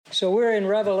So we're in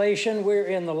Revelation. We're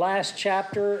in the last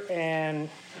chapter,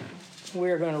 and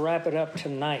we're going to wrap it up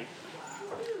tonight.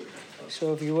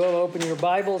 So if you will, open your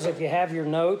Bibles. If you have your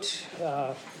notes,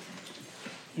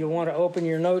 you'll want to open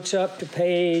your notes up to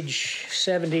page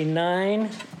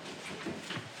 79.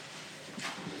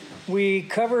 We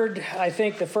covered, I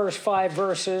think, the first 5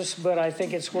 verses, but I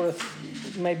think it's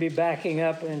worth maybe backing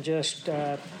up and just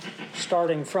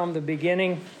starting from the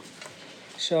beginning.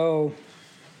 So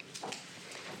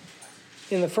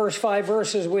in the first 5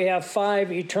 verses, we have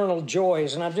 5 eternal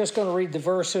joys. And I'm just going to read the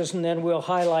verses, and then we'll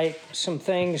highlight some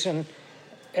things. And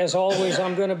as always,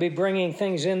 I'm going to be bringing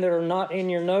things in that are not in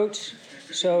your notes.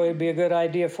 So it'd be a good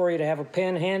idea for you to have a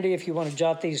pen handy if you want to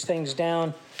jot these things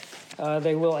down.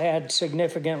 They will add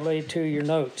significantly to your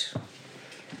notes.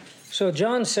 So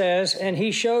John says, "And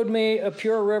he showed me a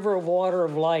pure river of water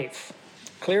of life,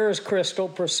 clear as crystal,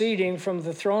 proceeding from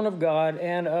the throne of God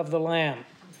and of the Lamb.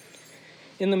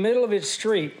 In the middle of its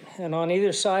street, and on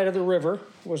either side of the river,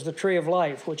 was the tree of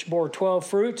life, which bore 12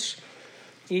 fruits,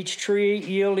 each tree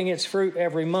yielding its fruit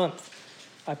every month."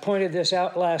 I pointed this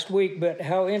out last week, but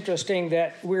how interesting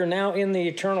that we're now in the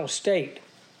eternal state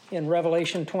in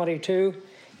Revelation 22,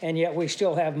 and yet we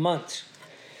still have months.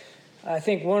 I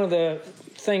think one of the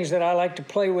things that I like to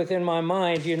play with in my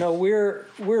mind, we're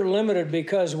limited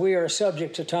because we are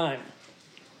subject to time.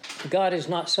 God is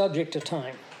not subject to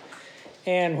time.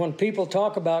 And when people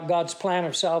talk about God's plan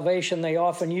of salvation, they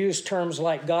often use terms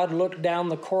like God looked down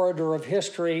the corridor of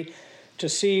history to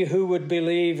see who would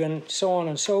believe and so on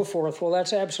and so forth. Well,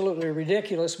 that's absolutely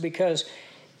ridiculous because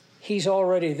he's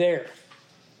already there.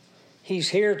 He's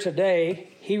here today.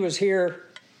 He was here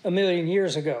 1,000,000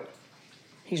 years ago.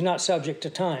 He's not subject to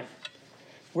time.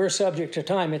 We're subject to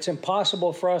time. It's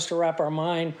impossible for us to wrap our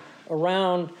mind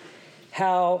around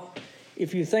how,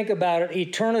 if you think about it,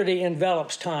 eternity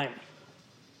envelops time.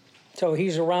 So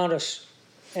he's around us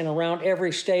and around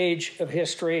every stage of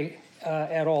history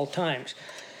at all times.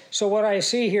 So what I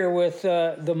see here with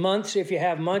the months, if you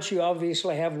have months, you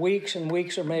obviously have weeks, and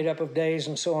weeks are made up of days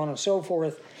and so on and so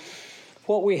forth.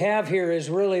 What we have here is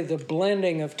really the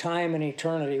blending of time and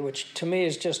eternity, which to me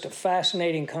is just a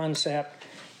fascinating concept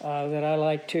that I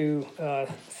like to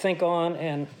think on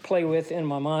and play with in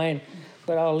my mind,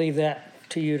 but I'll leave that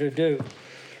to you to do.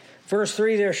 Verse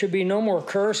 3, "There should be no more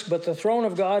curse, but the throne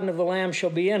of God and of the Lamb shall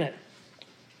be in it,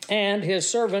 and his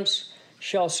servants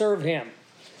shall serve him."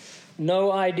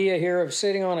 No idea here of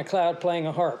sitting on a cloud playing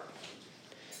a harp.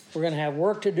 We're going to have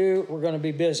work to do. We're going to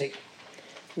be busy.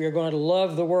 We are going to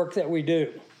love the work that we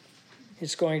do.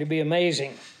 It's going to be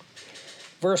amazing.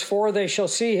 Verse 4, "They shall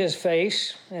see his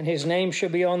face, and his name shall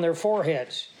be on their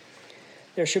foreheads.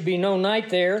 There should be no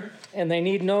night there, and they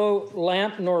need no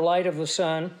lamp nor light of the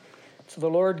sun. For the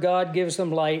Lord God gives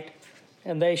them light,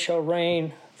 and they shall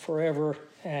reign forever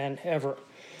and ever."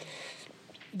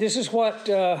 This is what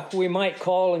we might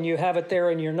call, and you have it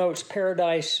there in your notes,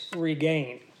 paradise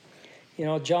regained.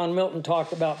 John Milton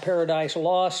talked about paradise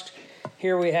lost.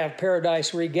 Here we have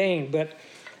paradise regained. But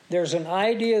there's an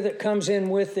idea that comes in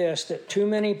with this that too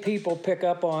many people pick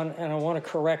up on, and I want to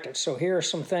correct it. So here are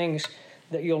some things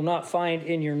that you'll not find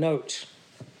in your notes.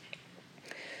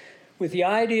 With the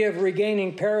idea of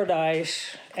regaining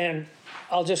paradise, and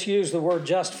I'll just use the word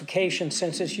justification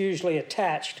since it's usually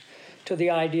attached to the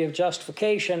idea of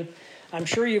justification, I'm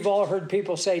sure you've all heard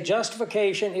people say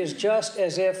justification is just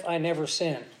as if I never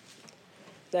sinned.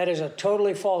 That is a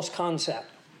totally false concept.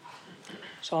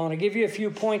 So I want to give you a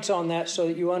few points on that so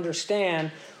that you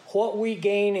understand what we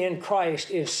gain in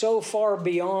Christ is so far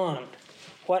beyond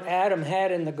what Adam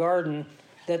had in the garden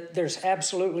that there's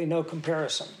absolutely no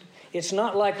comparison. It's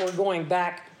not like we're going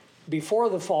back before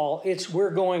the fall. We're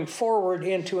going forward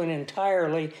into an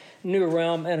entirely new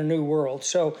realm and a new world.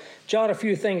 So jot a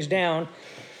few things down.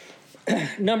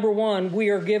 Number 1, we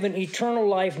are given eternal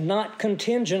life, not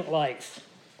contingent life.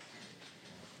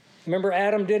 Remember,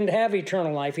 Adam didn't have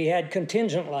eternal life. He had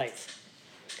contingent life.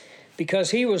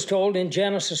 Because he was told in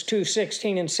Genesis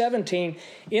 2:16 and 17,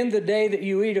 "In the day that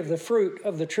you eat of the fruit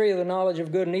of the tree of the knowledge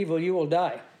of good and evil, you will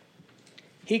die."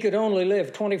 He could only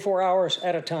live 24 hours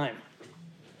at a time.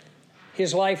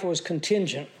 His life was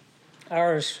contingent.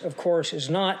 Ours, of course, is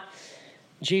not.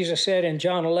 Jesus said in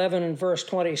John 11 and verse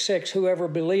 26, "Whoever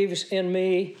believes in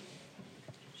me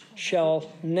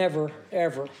shall never,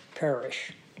 ever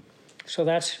perish." So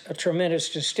that's a tremendous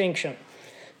distinction.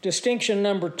 Distinction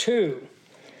number 2,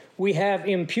 we have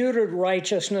imputed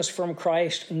righteousness from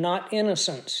Christ, not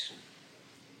innocence.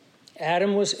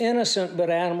 Adam was innocent, but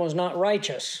Adam was not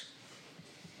righteous.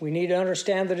 We need to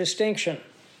understand the distinction.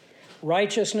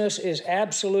 Righteousness is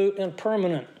absolute and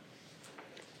permanent.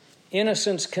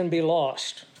 Innocence can be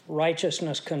lost.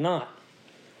 Righteousness cannot.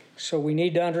 So we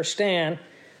need to understand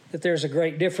that there's a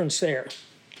great difference there.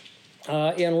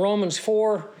 In Romans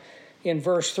 4, in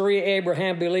verse 3,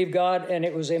 Abraham believed God and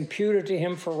it was imputed to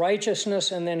him for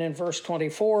righteousness. And then in verse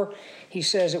 24, he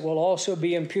says it will also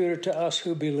be imputed to us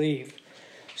who believe.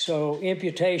 So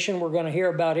imputation, we're going to hear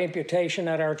about imputation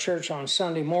at our church on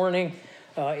Sunday morning.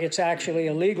 It's actually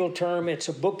a legal term. It's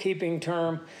a bookkeeping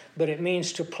term, but it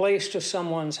means to place to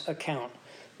someone's account.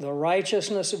 The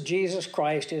righteousness of Jesus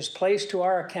Christ is placed to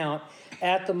our account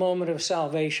at the moment of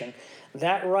salvation.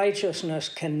 That righteousness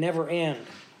can never end.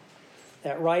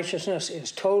 That righteousness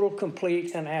is total,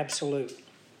 complete, and absolute.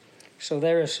 So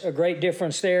there's a great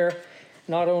difference there,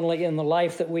 not only in the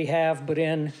life that we have, but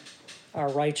in our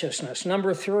righteousness.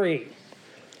 Number 3,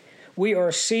 we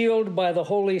are sealed by the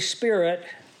Holy Spirit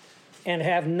and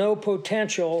have no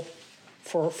potential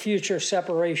for future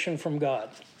separation from God.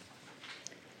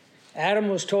 Adam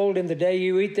was told, in the day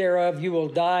you eat thereof, you will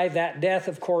die. That death,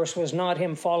 of course, was not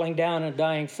him falling down and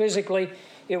dying physically.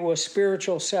 It was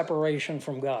spiritual separation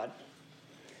from God.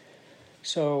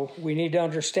 So we need to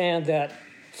understand that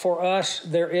for us,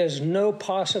 there is no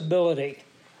possibility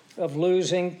of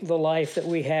losing the life that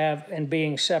we have and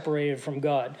being separated from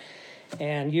God.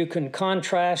 And you can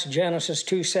contrast Genesis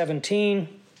 2:17,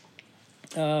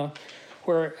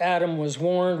 where Adam was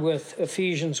warned, with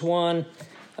Ephesians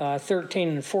 1:13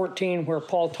 and 14, where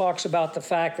Paul talks about the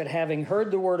fact that having heard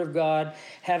the word of God,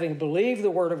 having believed the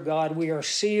word of God, we are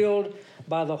sealed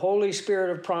by the Holy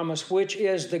Spirit of promise, which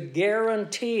is the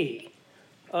guarantee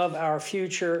of our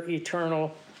future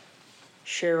eternal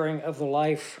sharing of the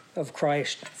life of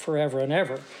Christ forever and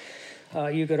ever.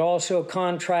 You could also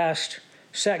contrast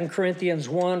 2 Corinthians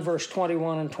 1, verse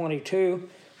 21 and 22,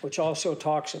 which also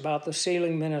talks about the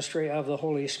sealing ministry of the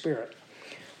Holy Spirit.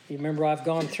 You remember I've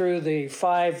gone through the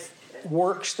 5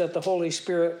 works that the Holy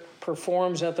Spirit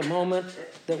performs at the moment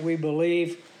that we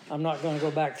believe. I'm not going to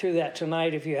go back through that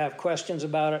tonight. If you have questions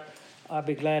about it, I'll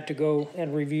be glad to go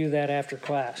and review that after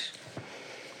class.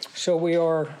 So we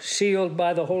are sealed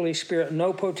by the Holy Spirit,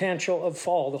 no potential of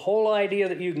fall. The whole idea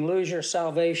that you can lose your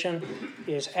salvation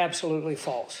is absolutely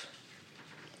false.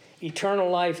 Eternal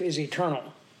life is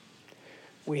eternal.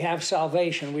 We have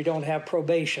salvation, we don't have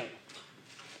probation.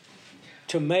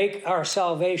 To make our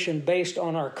salvation based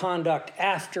on our conduct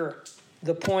after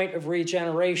the point of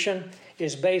regeneration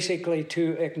is basically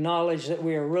to acknowledge that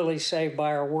we are really saved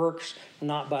by our works,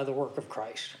 not by the work of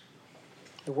Christ.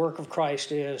 The work of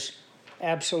Christ is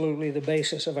absolutely the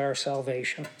basis of our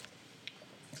salvation.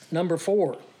 Number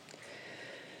 4,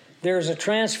 there's a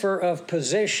transfer of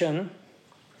position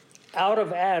out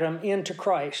of Adam into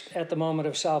Christ at the moment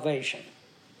of salvation.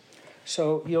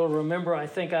 So you'll remember, I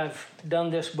think I've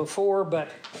done this before, but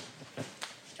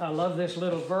I love this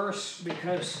little verse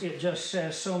because it just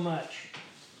says so much.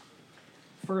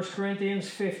 1 Corinthians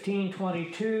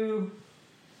 15:22.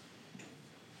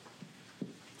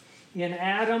 In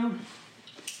Adam,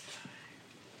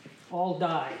 all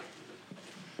die.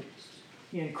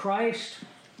 In Christ,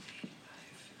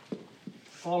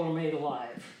 all are made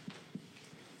alive.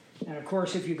 And of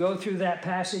course, if you go through that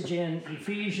passage in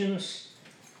Ephesians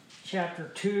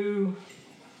chapter 2,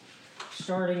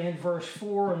 starting in verse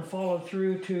 4 and follow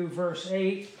through to verse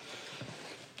 8,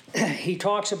 he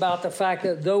talks about the fact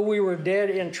that though we were dead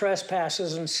in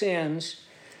trespasses and sins,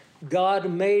 God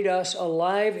made us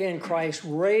alive in Christ,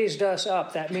 raised us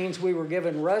up. That means we were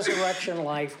given resurrection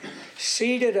life,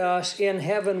 seated us in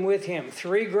heaven with him.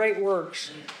 3 great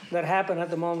works that happen at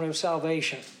the moment of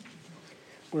salvation.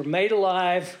 We're made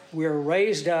alive, we're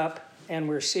raised up, and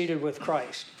we're seated with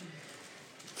Christ.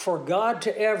 For God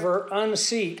to ever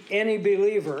unseat any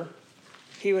believer,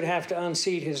 he would have to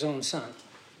unseat his own son.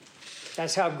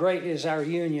 That's how great is our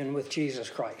union with Jesus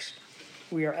Christ.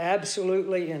 We are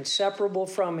absolutely inseparable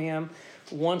from him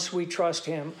once we trust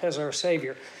him as our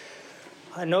Savior.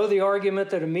 I know the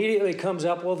argument that immediately comes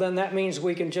up, well, then that means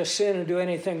we can just sin and do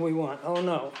anything we want. Oh,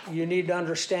 no. You need to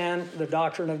understand the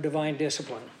doctrine of divine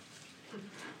discipline.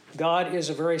 God is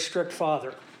a very strict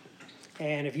Father.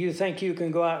 And if you think you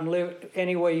can go out and live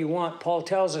any way you want, Paul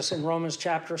tells us in Romans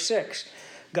chapter 6,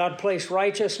 God placed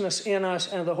righteousness in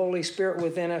us and the Holy Spirit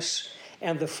within us,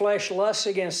 and the flesh lusts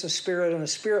against the Spirit, and the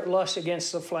Spirit lusts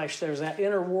against the flesh. There's that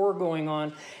inner war going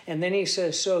on. And then he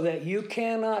says, so that you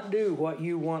cannot do what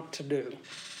you want to do.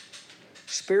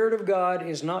 Spirit of God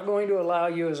is not going to allow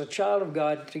you as a child of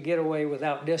God to get away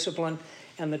without discipline.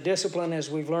 And the discipline,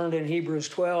 as we've learned in Hebrews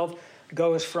 12,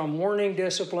 goes from warning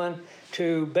discipline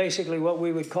to basically what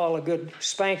we would call a good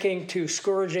spanking to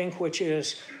scourging, which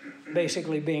is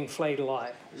basically being flayed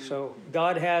alive. So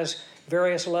God has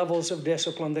various levels of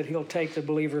discipline that he'll take the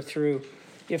believer through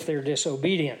if they're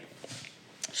disobedient.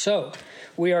 So,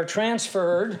 we are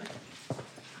transferred,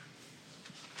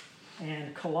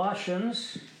 and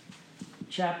Colossians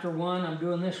chapter 1, I'm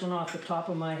doing this one off the top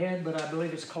of my head, but I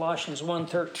believe it's Colossians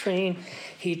 1:13.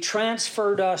 He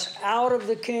transferred us out of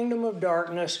the kingdom of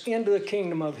darkness into the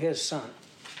kingdom of his Son.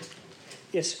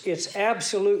 It's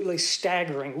absolutely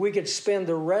staggering. We could spend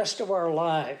the rest of our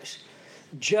lives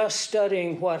just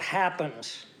studying what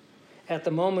happens at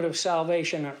the moment of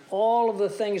salvation and all of the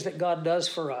things that God does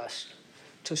for us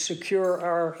to secure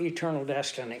our eternal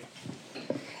destiny.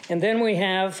 And then we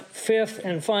have, fifth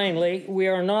and finally, we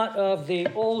are not of the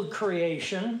old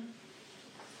creation.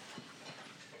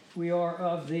 We are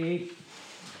of the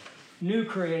new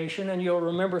creation. And you'll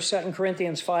remember 2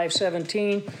 Corinthians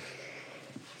 5:17.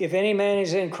 If any man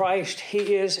is in Christ,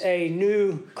 he is a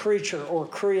new creature or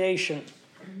creation.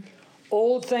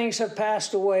 Old things have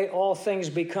passed away, all things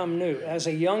become new. As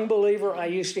a young believer, I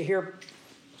used to hear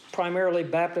primarily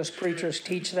Baptist preachers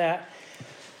teach that.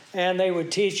 And they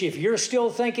would teach, if you're still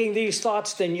thinking these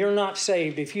thoughts, then you're not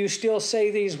saved. If you still say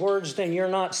these words, then you're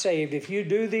not saved. If you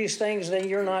do these things, then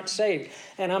you're not saved.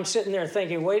 And I'm sitting there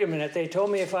thinking, wait a minute, they told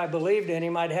me if I believed in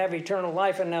him, I'd have eternal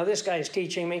life. And now this guy's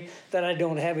teaching me that I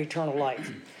don't have eternal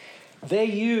life. They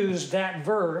use that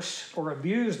verse, or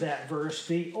abuse that verse.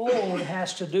 The old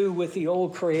has to do with the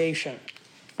old creation.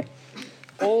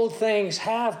 Old things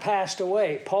have passed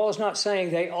away. Paul's not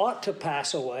saying they ought to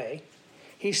pass away.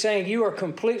 He's saying you are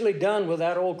completely done with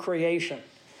that old creation.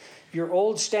 Your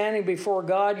old standing before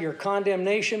God, your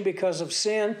condemnation because of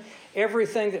sin,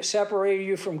 everything that separated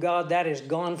you from God, that is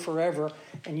gone forever,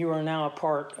 and you are now a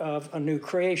part of a new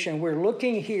creation. We're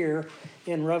looking here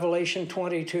in Revelation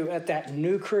 22 at that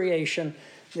new creation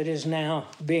that is now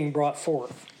being brought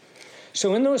forth.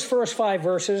 So in those first 5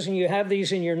 verses, and you have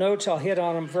these in your notes, I'll hit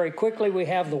on them very quickly. We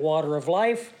have the water of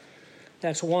life.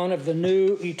 That's one of the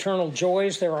new eternal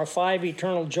joys. There are 5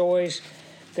 eternal joys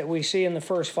that we see in the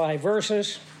first 5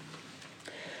 verses.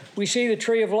 We see the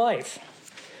tree of life.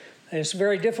 It's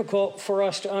very difficult for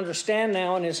us to understand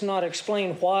now, and it's not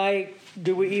explained why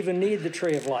do we even need the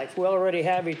tree of life. We already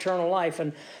have eternal life,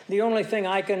 and the only thing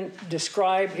I can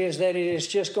describe is that it is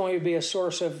just going to be a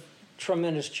source of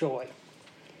tremendous joy.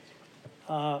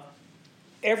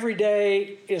 Every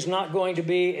day is not going to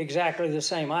be exactly the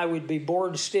same. I would be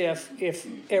bored stiff if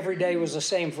every day was the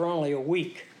same for only a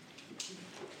week.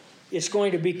 It's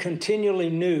going to be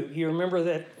continually new. You remember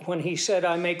that when he said,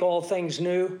 I make all things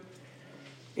new?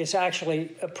 It's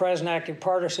actually a present active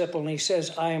participle, and he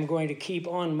says, I am going to keep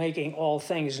on making all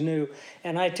things new.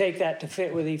 And I take that to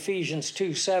fit with Ephesians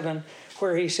 2:7,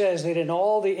 where he says that in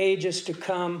all the ages to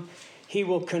come, he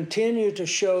will continue to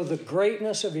show the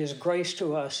greatness of his grace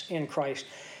to us in Christ.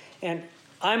 And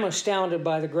I'm astounded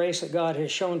by the grace that God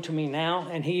has shown to me now,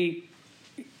 and he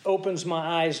opens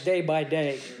my eyes day by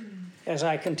day as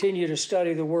I continue to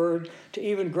study the Word to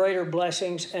even greater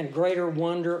blessings and greater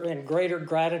wonder and greater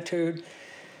gratitude.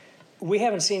 We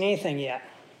haven't seen anything yet.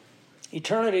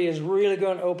 Eternity is really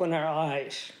going to open our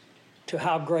eyes to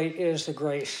how great is the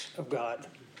grace of God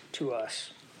to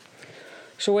us.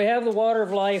 So we have the water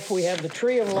of life, we have the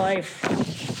tree of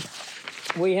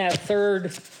life, we have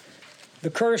third,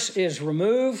 the curse is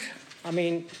removed. I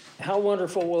mean, how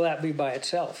wonderful will that be by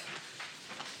itself?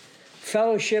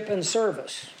 Fellowship and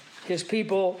service. His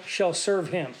people shall serve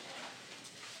him.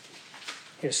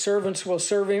 His servants will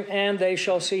serve him, and they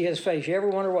shall see his face. You ever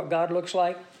wonder what God looks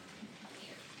like?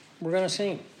 We're going to see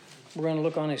him. We're going to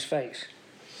look on his face.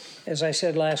 As I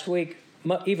said last week,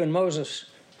 even Moses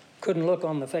couldn't look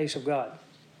on the face of God.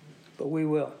 But we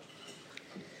will.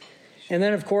 And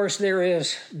then, of course, there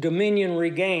is dominion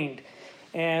regained.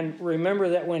 And remember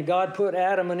that when God put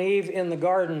Adam and Eve in the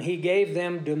garden, he gave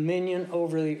them dominion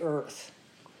over the earth.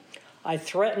 I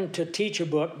threatened to teach a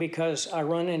book because I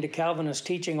run into Calvinist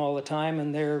teaching all the time,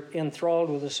 and they're enthralled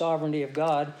with the sovereignty of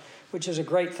God, which is a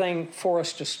great thing for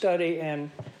us to study and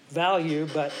value,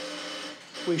 but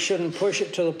we shouldn't push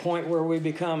it to the point where we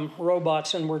become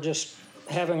robots and we're just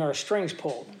having our strings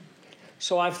pulled.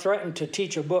 So I've threatened to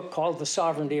teach a book called The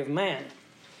Sovereignty of Man,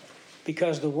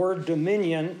 because the word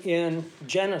dominion in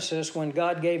Genesis, when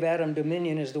God gave Adam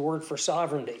dominion, is the word for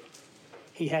sovereignty.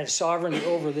 He had sovereignty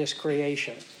over this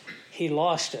creation. He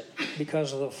lost it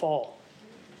because of the fall.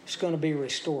 It's going to be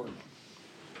restored.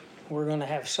 We're going to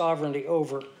have sovereignty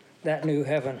over that new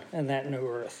heaven and that new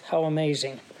earth. How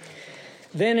amazing.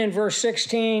 Then in verse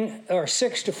 16, or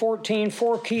 6 to 14,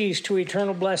 4 keys to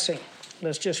eternal blessing.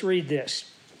 Let's just read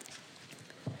this.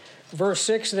 Verse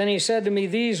 6, then he said to me,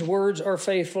 these words are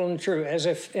faithful and true, as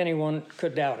if anyone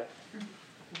could doubt it.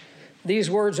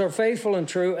 These words are faithful and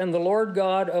true, and the Lord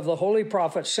God of the holy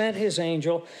prophets sent his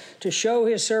angel to show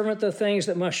his servant the things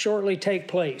that must shortly take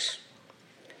place.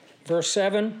 Verse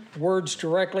 7, words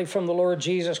directly from the Lord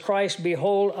Jesus Christ,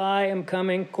 behold, I am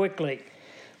coming quickly.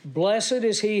 Blessed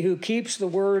is he who keeps the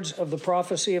words of the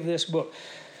prophecy of this book.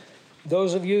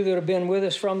 Those of you that have been with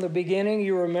us from the beginning,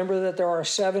 you remember that there are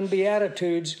 7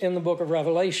 Beatitudes in the book of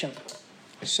Revelation.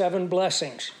 7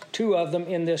 blessings, 2 of them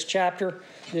in this chapter.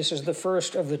 This is the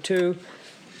first of the 2.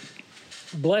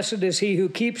 Blessed is he who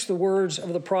keeps the words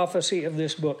of the prophecy of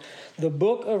this book. The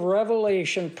book of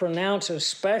Revelation pronounces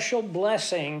special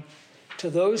blessing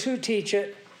to those who teach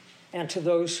it and to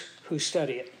those who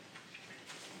study it.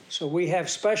 So we have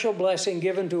special blessing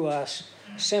given to us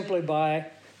simply by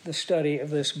the study of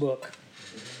this book.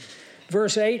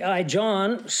 Verse 8, I,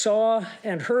 John, saw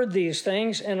and heard these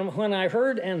things, and when I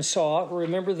heard and saw,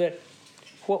 remember that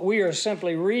what we are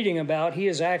simply reading about, he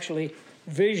is actually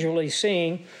visually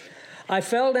seeing. I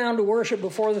fell down to worship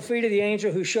before the feet of the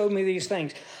angel who showed me these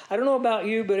things. I don't know about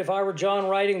you, but if I were John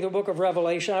writing the book of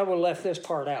Revelation, I would have left this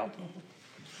part out.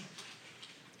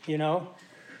 You know,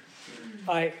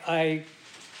 I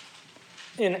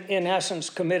in essence,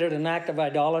 committed an act of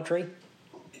idolatry.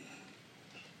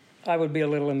 I would be a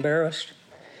little embarrassed.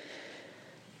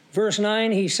 Verse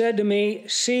 9, he said to me,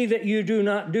 see that you do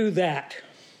not do that.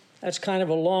 That's kind of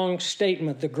a long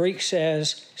statement. The Greek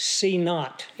says, see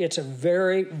not. It's a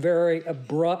very, very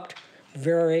abrupt,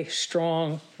 very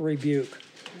strong rebuke.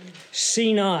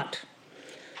 See not.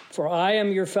 For I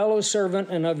am your fellow servant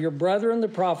and of your brethren the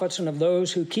prophets and of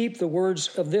those who keep the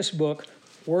words of this book,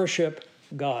 worship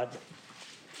God.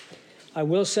 I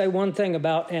will say one thing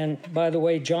about, and by the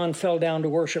way, John fell down to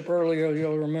worship earlier,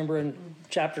 you'll remember in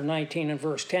chapter 19 and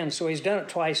verse 10, so he's done it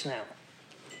twice now.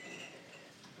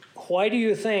 Why do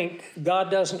you think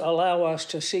God doesn't allow us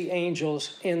to see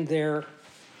angels in their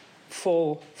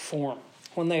full form?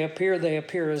 When they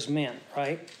appear as men,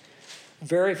 right?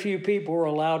 Very few people were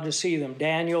allowed to see them.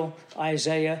 Daniel,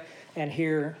 Isaiah, and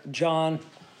here John,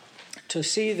 to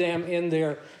see them in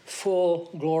their full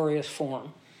glorious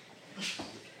form.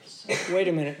 Wait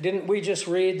a minute, didn't we just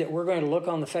read that we're going to look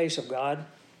on the face of God?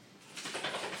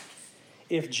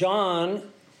 If John,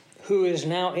 who is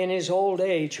now in his old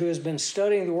age, who has been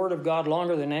studying the Word of God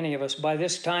longer than any of us, by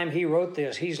this time he wrote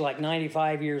this, he's like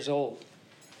 95 years old.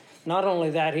 Not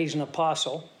only that, he's an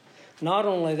apostle. Not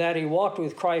only that, he walked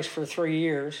with Christ for 3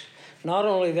 years. Not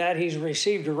only that, he's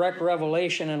received direct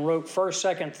revelation and wrote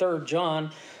 1st, 2nd, 3rd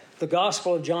John, the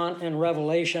Gospel of John and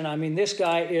Revelation. I mean, this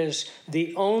guy is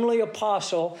the only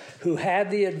apostle who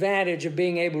had the advantage of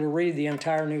being able to read the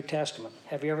entire New Testament.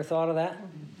 Have you ever thought of that?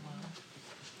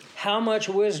 How much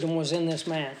wisdom was in this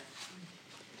man?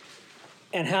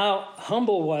 And how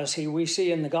humble was he, we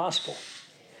see in the Gospel.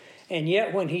 And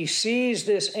yet when he sees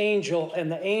this angel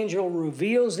and the angel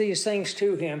reveals these things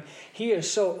to him, he is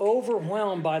so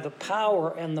overwhelmed by the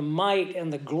power and the might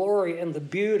and the glory and the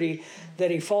beauty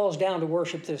that he falls down to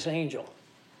worship this angel.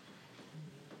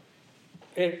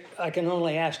 I can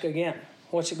only ask again,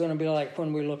 what's it going to be like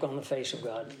when we look on the face of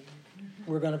God?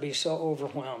 We're going to be so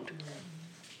overwhelmed.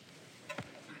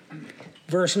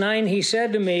 Verse 9, he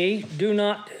said to me, do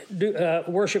not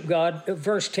worship God.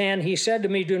 Verse 10, he said to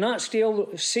me, do not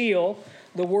seal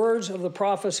the words of the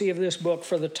prophecy of this book,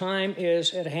 for the time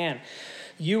is at hand.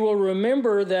 You will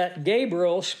remember that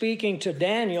Gabriel, speaking to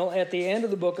Daniel at the end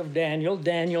of the book of Daniel,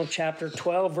 Daniel chapter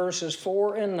 12, verses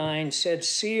 4 and 9, said,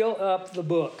 seal up the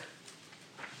book,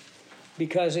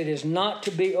 because it is not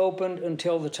to be opened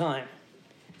until the time.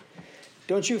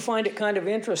 Don't you find it kind of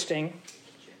interesting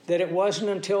that it wasn't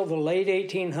until the late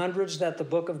 1800s that the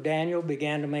book of Daniel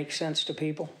began to make sense to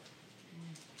people?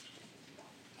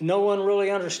 No one really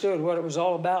understood what it was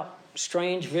all about.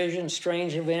 Strange visions,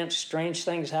 strange events, strange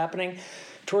things happening.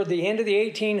 Toward the end of the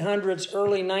 1800s,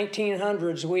 early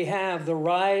 1900s, we have the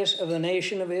rise of the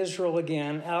nation of Israel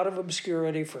again out of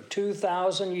obscurity for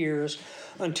 2,000 years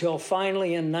until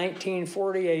finally in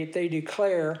 1948 they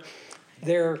declare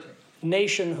their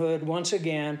nationhood once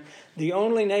again, the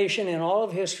only nation in all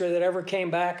of history that ever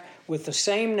came back with the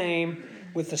same name,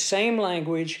 with the same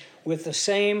language, with the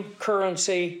same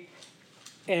currency,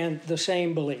 and the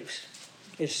same beliefs.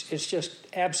 It's just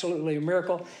absolutely a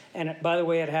miracle. And by the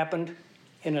way, it happened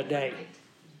in a day.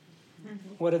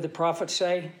 What did the prophet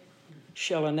say?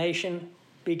 Shall a nation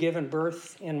be given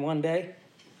birth in one day?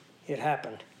 It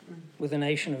happened with the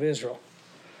nation of Israel.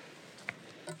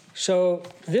 So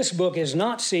this book is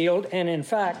not sealed, and in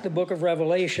fact, the book of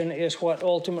Revelation is what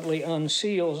ultimately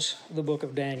unseals the book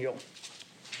of Daniel.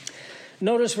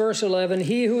 Notice verse 11,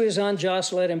 he who is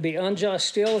unjust, let him be unjust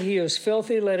still. He who is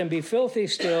filthy, let him be filthy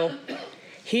still.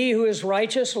 He who is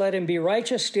righteous, let him be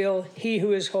righteous still. He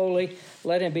who is holy,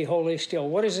 let him be holy still.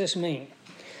 What does this mean?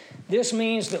 This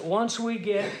means that once we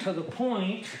get to the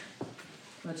point,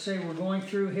 let's say we're going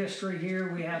through history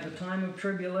here, we have the time of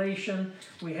tribulation,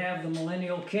 we have the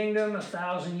millennial kingdom,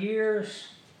 1,000 years,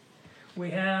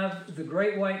 we have the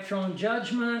great white throne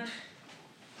judgment.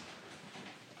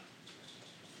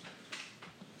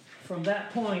 From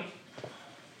that point,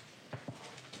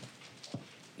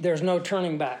 there's no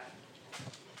turning back.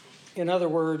 In other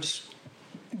words,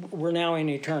 we're now in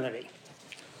eternity.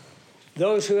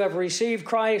 Those who have received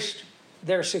Christ,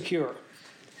 they're secure.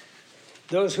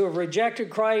 Those who have rejected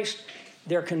Christ,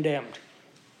 they're condemned.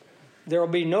 There will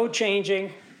be no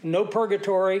changing, no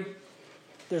purgatory.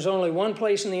 There's only one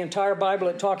place in the entire Bible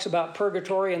that talks about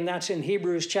purgatory, and that's in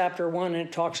Hebrews chapter 1, and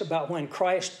it talks about when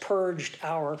Christ purged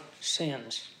our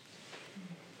sins.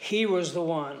 He was the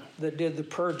one that did the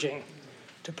purging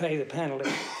to pay the penalty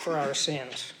for our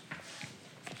sins.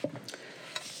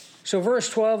 So verse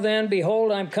 12 then,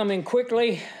 behold, I'm coming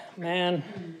quickly. Man,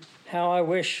 how I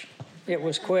wish it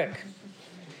was quick.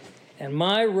 And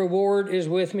my reward is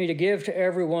with me to give to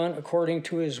everyone according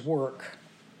to his work.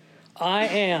 I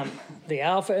am the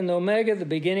Alpha and the Omega, the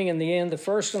beginning and the end, the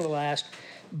first and the last.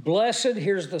 Blessed,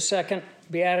 here's the second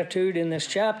beatitude in this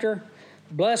chapter.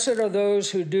 Blessed are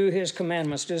those who do his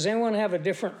commandments. Does anyone have a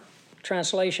different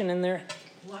translation in there?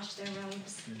 Wash their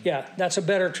robes. Yeah, that's a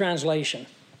better translation.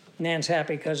 Nan's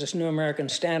happy because it's New American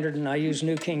Standard and I use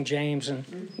New King James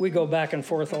and we go back and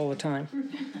forth all the time.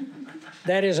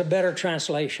 That is a better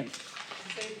translation.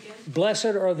 Blessed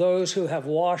are those who have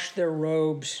washed their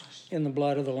robes in the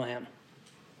blood of the Lamb,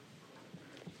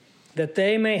 that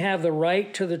they may have the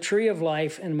right to the tree of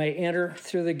life and may enter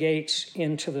through the gates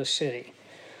into the city.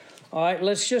 All right,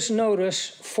 let's just notice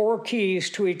 4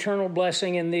 keys to eternal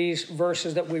blessing in these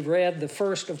verses that we've read. The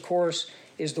first, of course,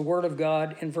 is the Word of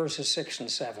God in verses 6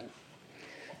 and 7.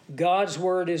 God's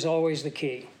Word is always the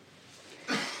key.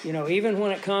 You know, even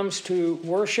when it comes to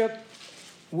worship,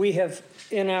 we have,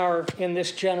 in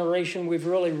this generation, we've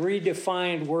really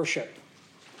redefined worship.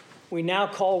 We now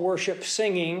call worship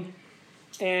singing,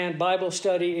 and Bible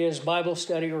study is Bible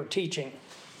study or teaching.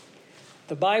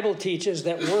 The Bible teaches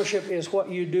that worship is what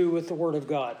you do with the Word of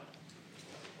God.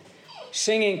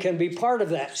 Singing can be part of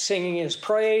that. Singing is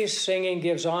praise. Singing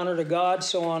gives honor to God,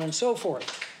 so on and so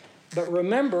forth. But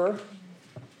remember,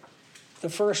 the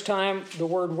first time the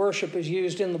word worship is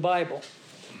used in the Bible.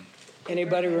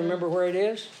 Anybody remember where it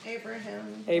is?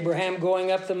 Abraham. Abraham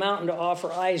going up the mountain to offer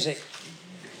Isaac.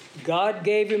 God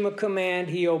gave him a command.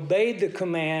 He obeyed the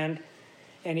command,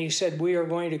 and he said, we are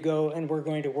going to go and we're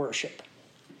going to worship.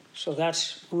 So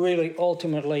that's really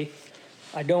ultimately,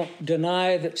 I don't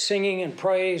deny that singing and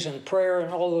praise and prayer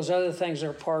and all those other things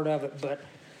are part of it, but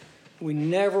we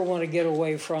never want to get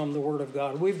away from the Word of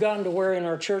God. We've gotten to where in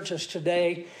our churches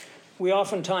today, we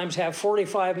oftentimes have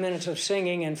 45 minutes of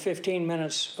singing and 15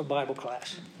 minutes of Bible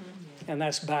class. And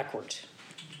that's backwards.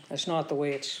 That's not the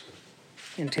way it's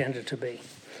intended to be.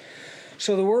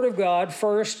 So the Word of God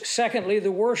first. Secondly,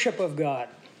 the worship of God.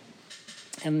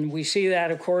 And we see that,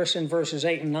 of course, in verses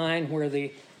 8 and 9, where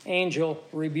the angel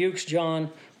rebukes John,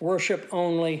 worship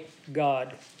only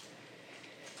God.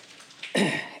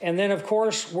 And then, of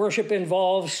course, worship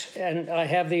involves, and I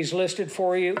have these listed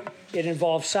for you, it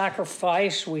involves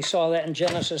sacrifice. We saw that in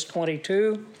Genesis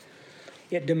 22.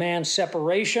 It demands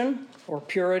separation or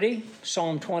purity,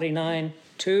 Psalm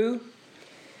 29:2.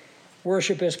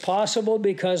 Worship is possible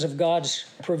because of God's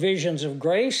provisions of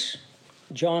grace,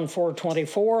 John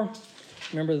 4:24.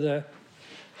 Remember,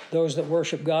 those that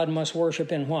worship God must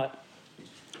worship in what?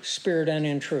 Spirit and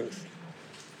in truth.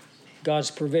 God's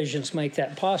provisions make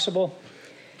that possible.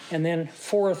 And then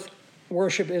fourth,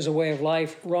 worship is a way of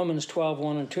life. Romans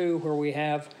 12:1 and 2, where we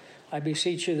have, I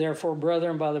beseech you, therefore,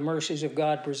 brethren, by the mercies of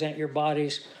God, present your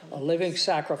bodies a living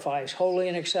sacrifice, holy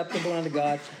and acceptable unto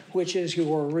God, which is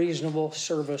your reasonable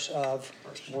service of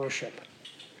worship.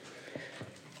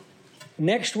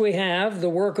 Next, we have the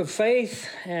work of faith,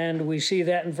 and we see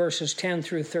that in verses 10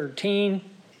 through 13.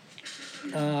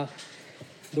 The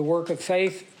work of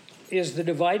faith is the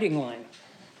dividing line.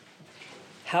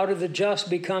 How do the just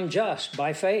become just?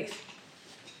 By faith.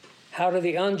 How do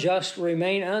the unjust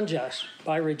remain unjust?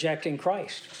 By rejecting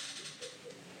Christ.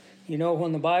 You know,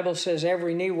 when the Bible says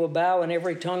every knee will bow and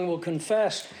every tongue will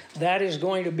confess, that is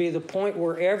going to be the point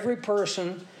where every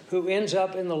person who ends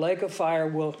up in the lake of fire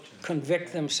will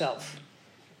convict themselves.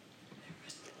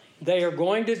 They are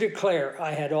going to declare,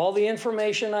 I had all the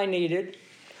information I needed.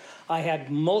 I had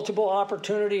multiple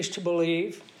opportunities to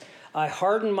believe. I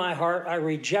hardened my heart. I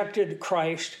rejected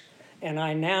Christ. And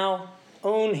I now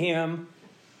own him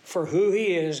for who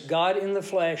he is, God in the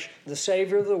flesh, the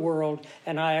Savior of the world,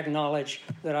 and I acknowledge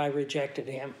that I rejected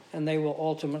him. And they will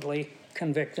ultimately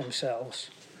convict themselves.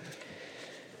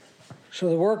 So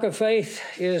the work of faith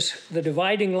is the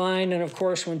dividing line. And of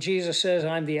course, when Jesus says,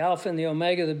 I'm the Alpha and the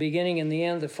Omega, the beginning and the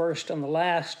end, the first and the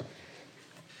last,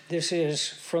 this is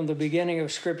from the beginning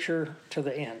of Scripture to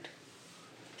the end.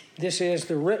 This is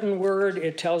the written word.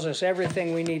 It tells us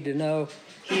everything we need to know.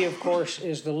 He, of course,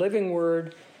 is the living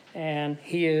word, and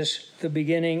he is the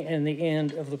beginning and the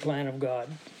end of the plan of God.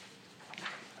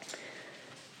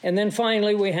 And then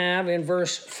finally, we have in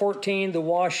verse 14, the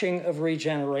washing of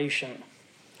regeneration.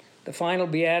 The final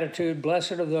beatitude,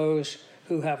 blessed are those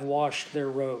who have washed their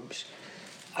robes.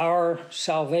 Our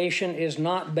salvation is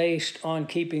not based on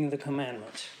keeping the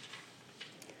commandments,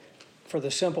 for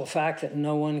the simple fact that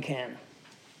no one can.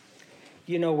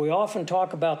 You know, we often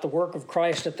talk about the work of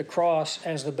Christ at the cross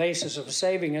as the basis of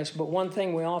saving us, but one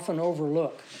thing we often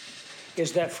overlook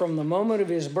is that from the moment of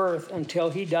his birth until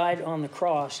he died on the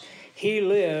cross, he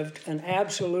lived an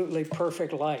absolutely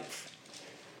perfect life.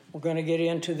 We're going to get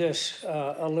into this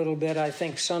a little bit, I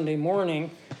think, Sunday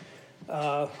morning.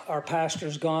 Our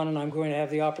pastor's gone, and I'm going to have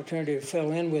the opportunity to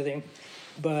fill in with him.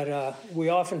 But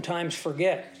we oftentimes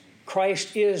forget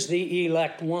Christ is the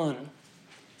elect one.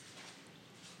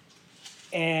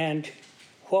 And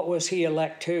what was he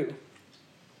elect to?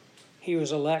 He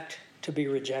was elect to be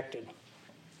rejected.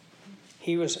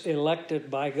 He was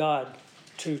elected by God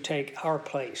to take our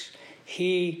place.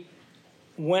 He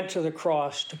went to the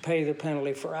cross to pay the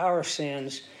penalty for our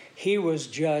sins. He was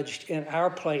judged in our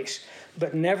place.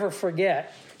 But never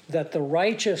forget that the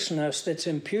righteousness that's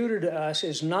imputed to us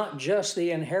is not just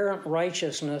the inherent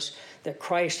righteousness that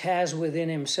Christ has within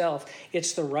himself.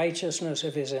 It's the righteousness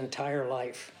of his entire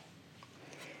life.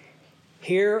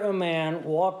 Here a man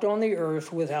walked on the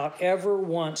earth without ever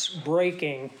once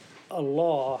breaking a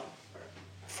law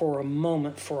for a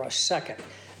moment, for a second.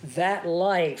 That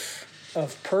life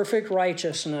of perfect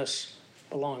righteousness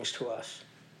belongs to us.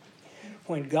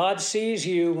 When God sees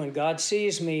you, when God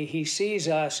sees me, he sees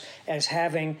us as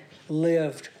having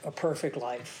lived a perfect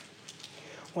life.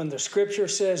 When the scripture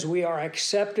says we are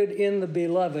accepted in the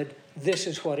beloved, this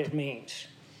is what it means.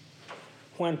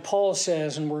 When Paul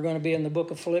says, and we're going to be in the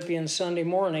book of Philippians Sunday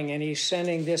morning, and he's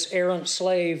sending this errant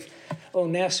slave,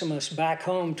 Onesimus, back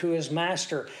home to his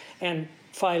master, and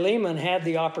Philemon had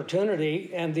the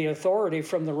opportunity and the authority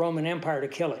from the Roman Empire to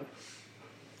kill him.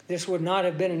 This would not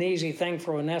have been an easy thing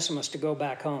for Onesimus to go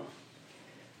back home.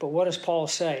 But what does Paul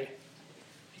say?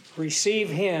 Receive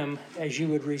him as you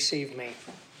would receive me.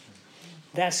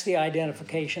 That's the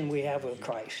identification we have with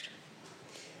Christ.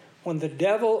 When the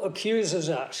devil accuses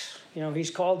us, you know, he's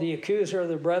called the accuser of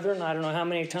the brethren. I don't know how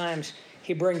many times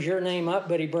he brings your name up,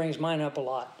 but he brings mine up a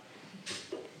lot.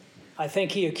 I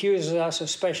think he accuses us,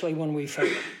 especially when we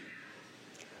fail.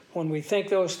 When we think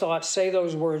those thoughts, say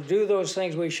those words, do those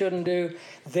things we shouldn't do,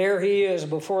 there he is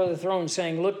before the throne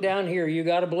saying, look down here, you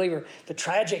got a believer. The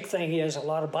tragic thing is a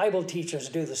lot of Bible teachers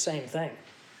do the same thing.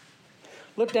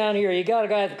 Look down here, you got a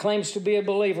guy that claims to be a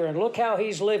believer, and look how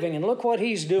he's living, and look what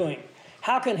he's doing.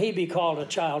 How can he be called a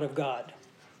child of God?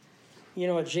 You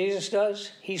know what Jesus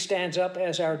does? He stands up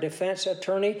as our defense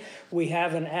attorney. We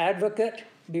have an advocate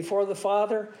before the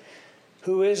Father.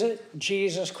 Who is it?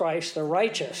 Jesus Christ, the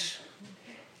righteous.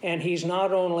 And he's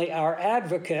not only our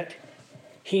advocate,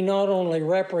 he not only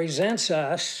represents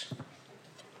us,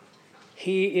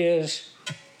 he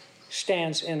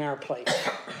stands in our place.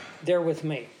 They're with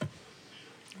me.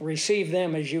 Receive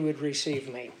them as you would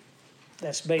receive me.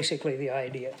 That's basically the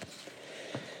idea.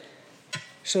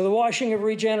 So the washing of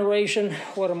regeneration,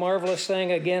 what a marvelous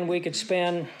thing. Again, we could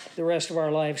spend the rest of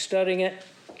our lives studying it.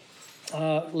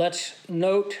 Let's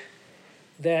note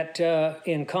that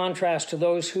in contrast to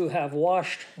those who have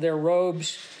washed their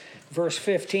robes, verse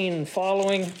 15 and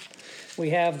following,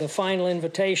 we have the final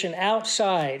invitation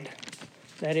outside,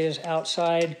 that is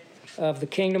outside of the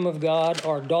kingdom of God,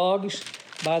 are dogs.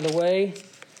 By the way,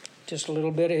 just a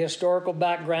little bit of historical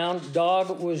background.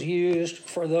 Dog was used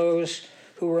for those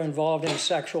who were involved in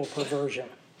sexual perversion,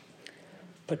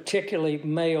 particularly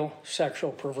male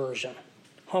sexual perversion,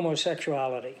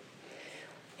 homosexuality.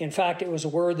 In fact, it was a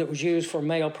word that was used for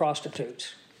male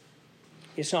prostitutes.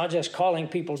 It's not just calling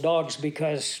people dogs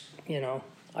because,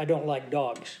 I don't like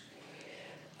dogs.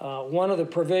 One of the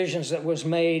provisions that was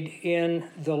made in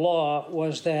the law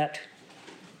was that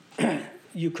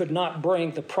you could not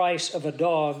bring the price of a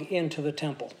dog into the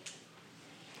temple.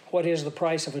 What is the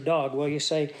price of a dog? Well, you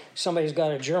say somebody's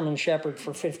got a German Shepherd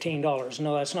for $15.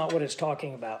 No, that's not what it's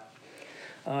talking about.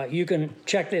 You can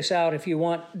check this out if you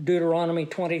want. Deuteronomy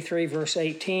 23, verse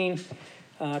 18.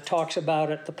 talks about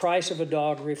it. The price of a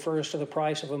dog refers to the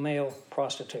price of a male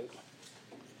prostitute.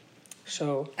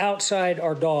 So outside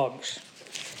are dogs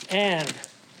and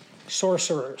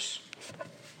sorcerers.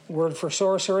 Word for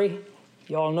sorcery,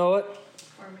 you all know it?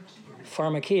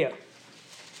 Pharmakia.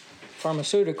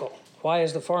 Pharmaceutical. Why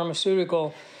is the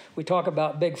pharmaceutical, we talk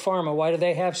about big pharma, why do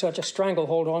they have such a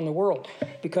stranglehold on the world?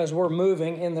 Because we're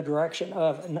moving in the direction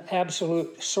of an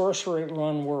absolute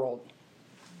sorcery-run world.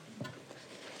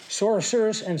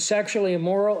 Sorcerers and sexually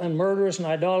immoral and murderers and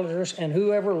idolaters and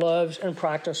whoever loves and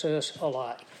practices a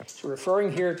lie. It's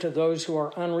referring here to those who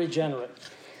are unregenerate.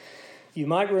 You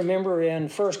might remember in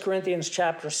 1 Corinthians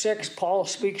chapter 6, Paul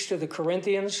speaks to the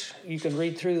Corinthians. You can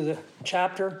read through the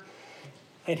chapter.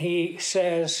 And he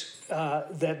says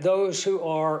that those who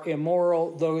are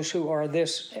immoral, those who are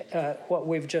this, what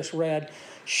we've just read,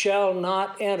 shall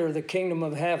not enter the kingdom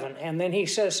of heaven. And then he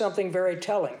says something very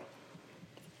telling.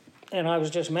 And I was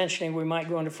just mentioning we might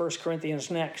go into 1 Corinthians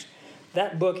next.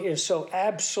 That book is so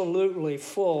absolutely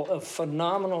full of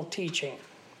phenomenal teaching.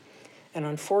 And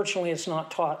unfortunately, it's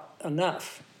not taught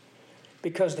enough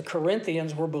because the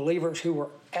Corinthians were believers who were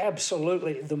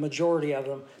absolutely, the majority of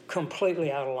them,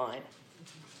 completely out of line.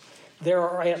 There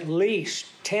are at least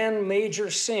 10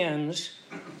 major sins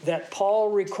that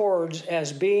Paul records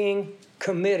as being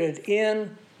committed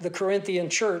in the Corinthian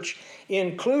church,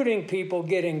 including people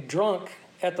getting drunk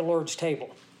at the Lord's table.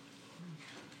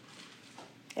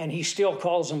 And he still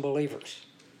calls them believers.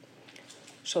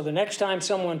 So the next time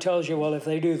someone tells you, well, if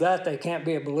they do that, they can't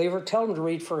be a believer, tell them to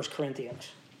read 1 Corinthians.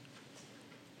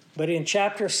 But in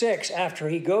chapter 6, after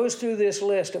he goes through this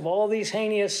list of all these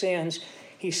heinous sins,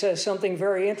 he says something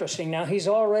very interesting. Now, he's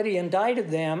already indicted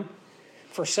them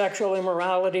for sexual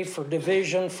immorality, for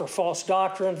division, for false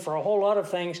doctrine, for a whole lot of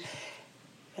things.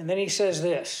 And then he says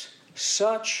this,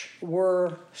 such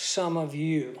were some of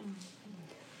you,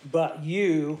 but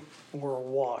you were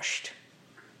washed.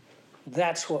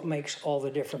 That's what makes all the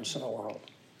difference in the world.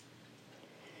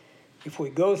 If we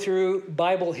go through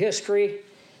Bible history,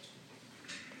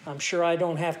 I'm sure I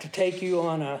don't have to take you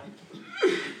on a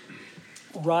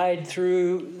ride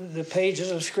through the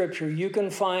pages of Scripture. You can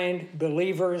find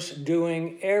believers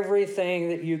doing everything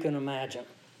that you can imagine.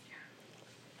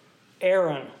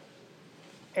 Aaron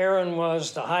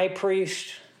was the high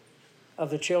priest of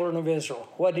the children of Israel.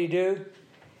 What did he do?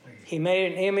 He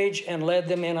made an image and led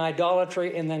them in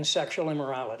idolatry and then sexual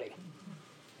immorality.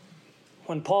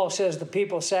 When Paul says the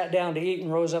people sat down to eat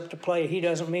and rose up to play, he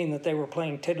doesn't mean that they were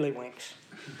playing tiddlywinks.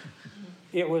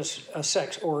 It was a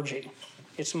sex orgy.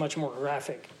 It's much more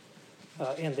graphic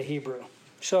in the Hebrew.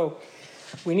 So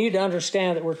we need to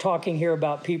understand that we're talking here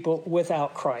about people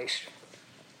without Christ.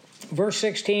 Verse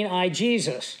 16, I,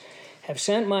 Jesus, have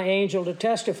sent my angel to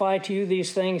testify to you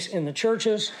these things in the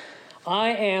churches. I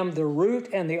am the root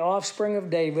and the offspring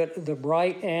of David, the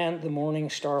bright and the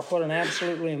morning star. What an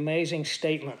absolutely amazing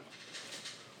statement.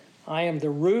 I am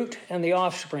the root and the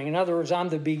offspring. In other words, I'm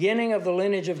the beginning of the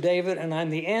lineage of David and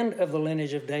I'm the end of the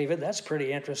lineage of David. That's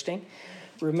pretty interesting.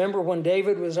 Remember when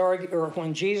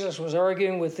when Jesus was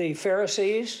arguing with the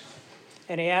Pharisees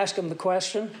and he asked them the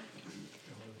question,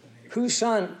 whose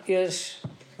son is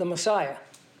the Messiah?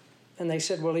 And they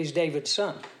said, well, he's David's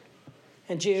son.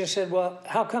 And Jesus said, well,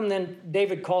 how come then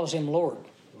David calls him Lord?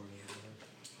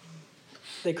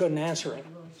 They couldn't answer him.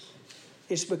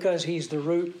 It's because he's the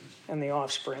root and the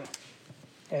offspring,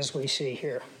 as we see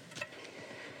here.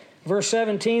 Verse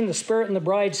 17, the Spirit and the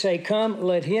bride say, come.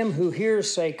 Let him who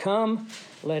hears say, come.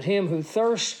 Let him who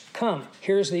thirsts come.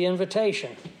 Here's the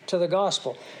invitation to the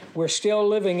gospel. We're still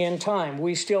living in time.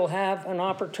 We still have an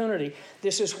opportunity.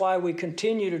 This is why we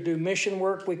continue to do mission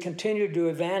work. We continue to do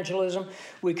evangelism.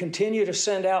 We continue to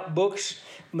send out books,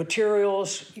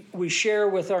 materials. We share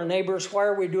with our neighbors. Why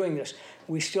are we doing this?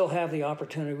 We still have the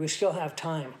opportunity. We still have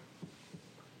time.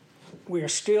 We are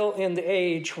still in the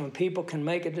age when people can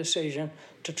make a decision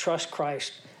to trust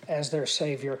Christ as their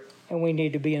Savior, and we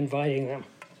need to be inviting them.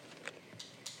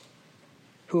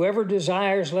 Whoever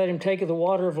desires, let him take of the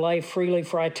water of life freely,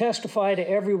 for I testify to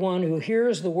everyone who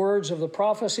hears the words of the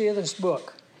prophecy of this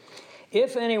book.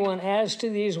 If anyone adds to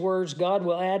these words, God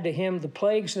will add to him the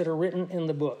plagues that are written in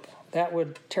the book. That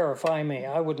would terrify me.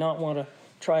 I would not want to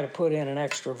try to put in an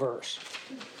extra verse.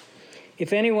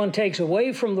 If anyone takes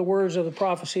away from the words of the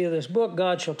prophecy of this book,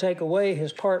 God shall take away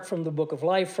his part from the book of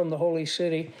life, from the holy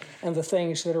city, and the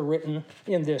things that are written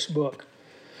in this book.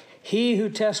 He who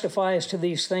testifies to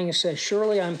these things says,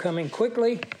 surely I'm coming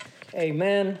quickly.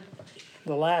 Amen.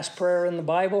 The last prayer in the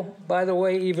Bible. By the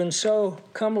way, even so,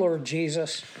 come Lord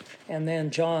Jesus. And then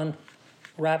John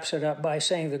wraps it up by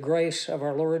saying, the grace of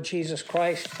our Lord Jesus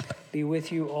Christ be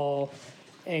with you all.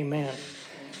 Amen.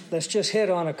 let's just hit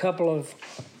on a couple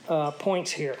of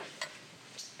points here.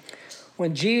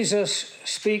 When Jesus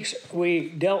speaks, we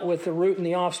dealt with the root and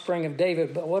the offspring of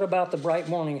David, but what about the bright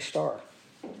morning star?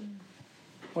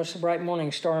 What's the bright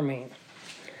morning star mean?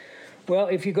 Well,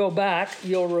 if you go back,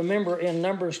 you'll remember in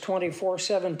Numbers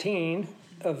 24:17,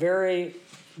 a very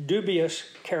dubious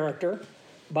character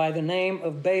by the name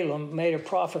of Balaam made a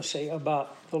prophecy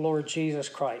about the Lord Jesus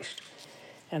Christ.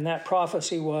 And that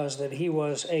prophecy was that he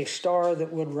was a star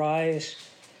that would rise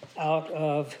out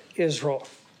of Israel.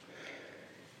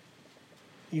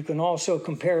 You can also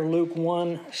compare Luke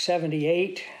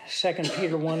 1:78, 2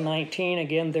 Peter 1:19.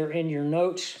 Again, they're in your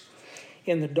notes.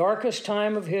 In the darkest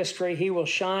time of history, he will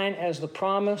shine as the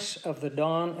promise of the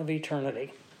dawn of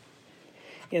eternity.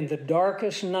 In the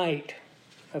darkest night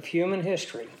of human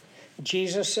history,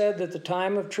 Jesus said that the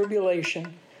time of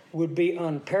tribulation would be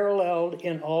unparalleled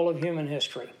in all of human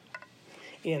history.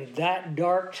 In that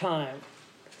dark time,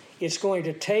 it's going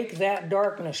to take that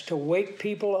darkness to wake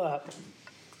people up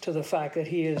to the fact that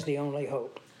he is the only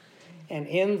hope. And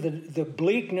in the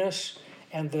bleakness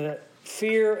and the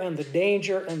fear and the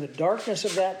danger and the darkness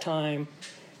of that time,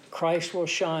 Christ will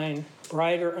shine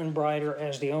brighter and brighter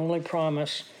as the only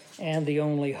promise and the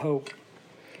only hope.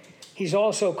 He's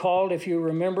also called, if you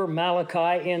remember,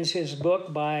 Malachi ends his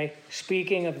book by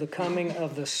speaking of the coming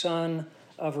of the Son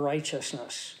of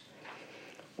Righteousness.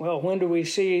 Well, when do we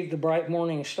see the bright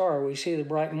morning star? We see the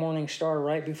bright morning star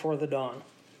right before the dawn.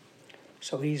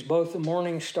 So he's both the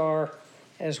morning star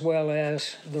as well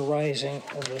as the rising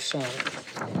of the sun.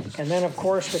 And then, of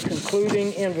course, the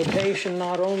concluding invitation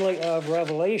not only of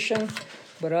Revelation,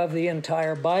 but of the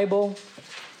entire Bible,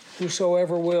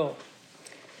 whosoever will.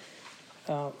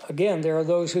 Again, there are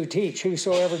those who teach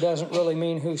whosoever doesn't really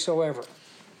mean whosoever.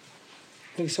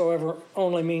 Whosoever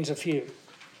only means a few.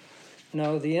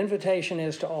 No, the invitation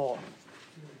is to all.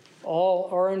 All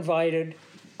are invited.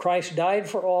 Christ died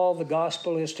for all. The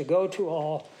gospel is to go to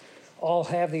all. All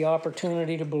have the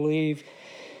opportunity to believe.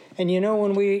 And you know,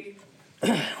 when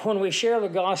we share the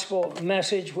gospel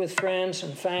message with friends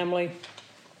and family,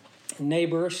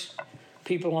 neighbors,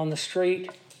 people on the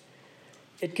street,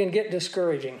 it can get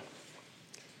discouraging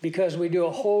because we do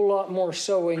a whole lot more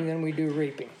sowing than we do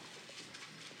reaping.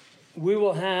 We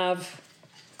will have,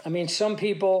 some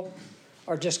people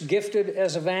are just gifted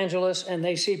as evangelists and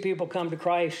they see people come to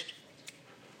Christ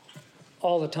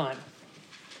all the time.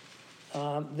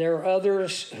 There are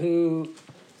others who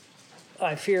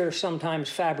I fear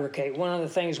sometimes fabricate. One of the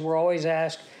things we're always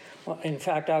asked, in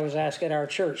fact, I was asked at our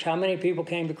church, how many people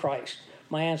came to Christ?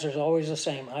 My answer is always the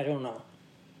same. I don't know.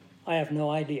 I have no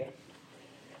idea.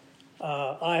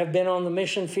 I have been on the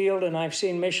mission field and I've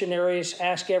seen missionaries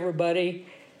ask everybody,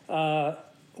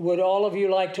 would all of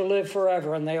you like to live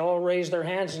forever? And they all raise their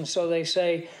hands, and so they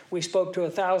say, we spoke to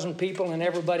 1,000 people and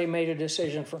everybody made a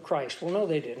decision for Christ. Well, no,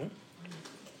 they didn't.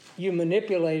 You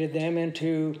manipulated them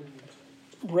into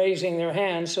raising their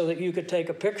hands so that you could take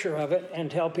a picture of it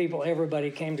and tell people everybody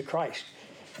came to Christ.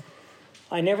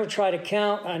 I never try to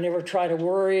count. I never try to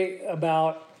worry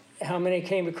about how many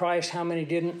came to Christ, how many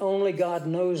didn't. Only God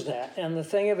knows that. And the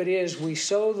thing of it is, we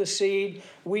sow the seed.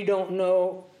 We don't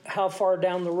know how far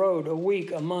down the road, a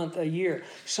week, a month, a year,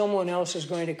 someone else is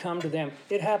going to come to them.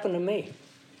 It happened to me.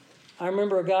 I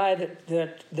remember a guy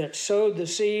that sowed the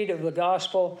seed of the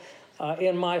gospel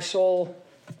in my soul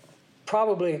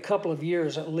probably a couple of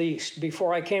years at least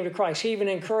before I came to Christ. He even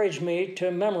encouraged me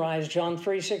to memorize John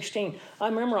 3:16.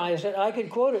 I memorized it. I could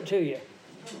quote it to you.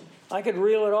 I could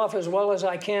reel it off as well as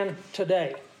I can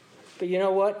today. But you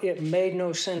know what? It made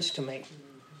no sense to me.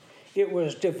 It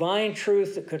was divine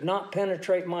truth that could not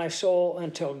penetrate my soul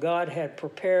until God had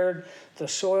prepared the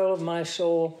soil of my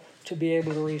soul to be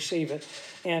able to receive it.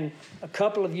 And a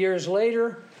couple of years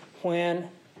later, when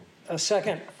a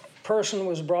second person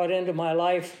was brought into my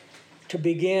life to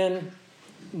begin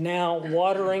now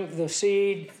watering the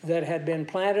seed that had been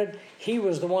planted, he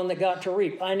was the one that got to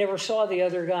reap. I never saw the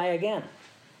other guy again.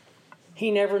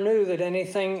 He never knew that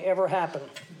anything ever happened.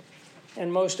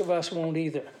 And most of us won't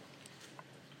either.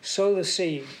 Sow the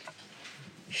seed.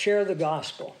 Share the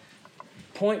gospel.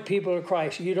 Point people to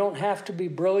Christ. You don't have to be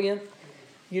brilliant.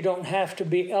 You don't have to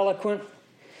be eloquent.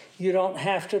 You don't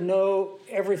have to know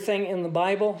everything in the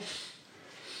Bible.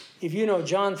 If you know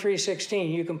John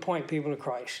 3:16, you can point people to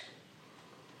Christ.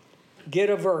 Get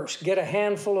a verse. Get a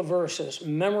handful of verses.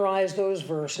 Memorize those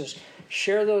verses.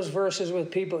 Share those verses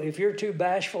with people. If you're too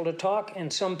bashful to talk,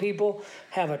 and some people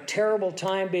have a terrible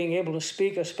time being able to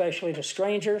speak, especially to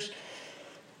strangers,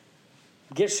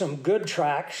 get some good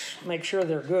tracts. Make sure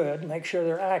they're good. Make sure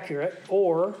they're accurate.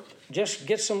 Or just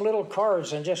get some little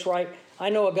cards and just write. I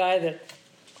know a guy that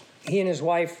he and his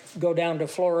wife go down to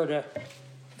Florida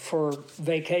for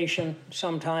vacation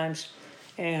sometimes,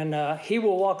 and he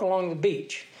will walk along the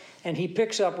beach, and he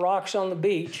picks up rocks on the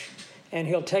beach, and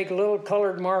he'll take little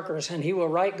colored markers, and he will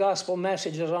write gospel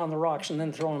messages on the rocks and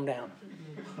then throw them down.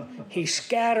 He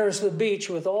scatters the beach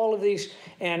with all of these,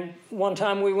 and one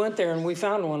time we went there and we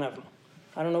found one of them.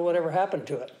 I don't know whatever happened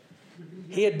to it.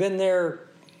 He had been there,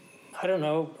 I don't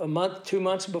know, a month, 2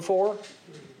 months before,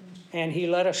 and he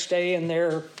let us stay in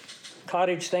their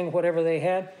cottage thing, whatever they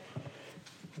had.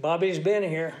 Bobby's been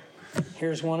here.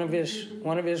 Here's one of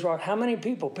his rocks. How many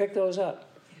people pick those up?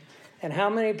 And how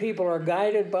many people are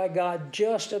guided by God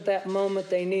just at that moment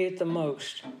they need it the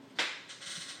most?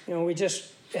 You know, we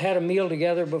just had a meal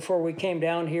together before we came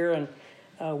down here, and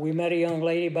we met a young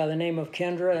lady by the name of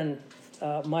Kendra,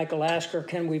 and Michael asked her,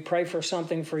 "Can we pray for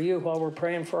something for you while we're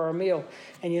praying for our meal?"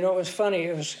 And you know, it was funny.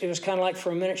 It was kind of like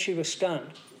for a minute she was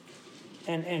stunned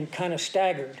and kind of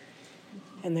staggered.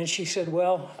 And then she said,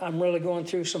 "Well, I'm really going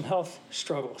through some health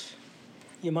struggles.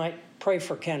 You might pray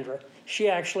for Kendra." She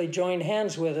actually joined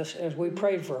hands with us as we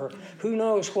prayed for her. Who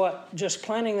knows what just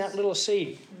planting that little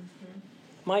seed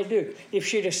might do. If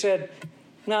she'd have said,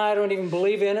 "No, I don't even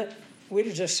believe in it," we'd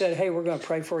have just said, "Hey, we're going to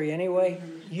pray for you anyway."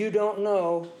 You don't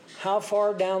know how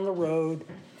far down the road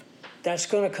that's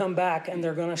going to come back, and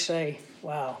they're going to say,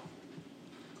 "Wow,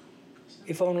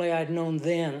 if only I'd known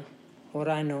then what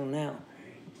I know now."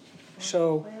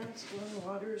 So Plants, one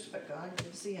waters, but God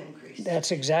gives the increase.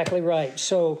 that's exactly right.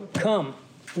 So come.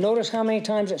 Notice how many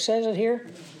times it says it here.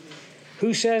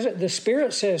 Who says it? The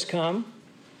Spirit says come.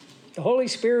 The Holy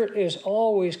Spirit is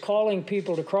always calling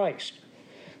people to Christ.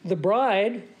 The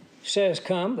bride says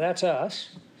come. That's us.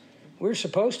 We're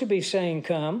supposed to be saying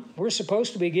come. We're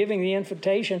supposed to be giving the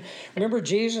invitation. Remember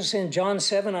Jesus in John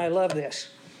 7? I love this.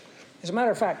 As a matter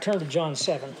of fact, turn to John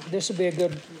 7. This would be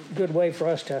a good way for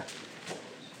us to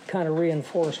kind of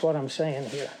reinforce what I'm saying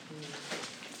here.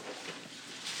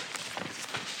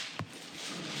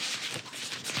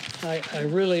 I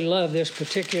really love this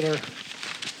particular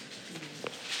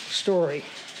story.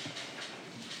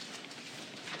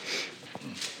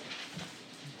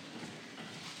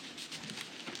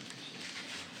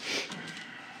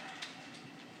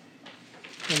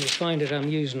 Let me find it. I'm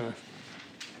using a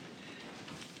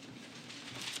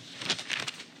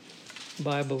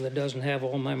Bible that doesn't have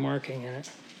all my marking in it.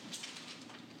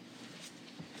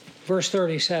 Verse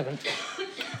 37.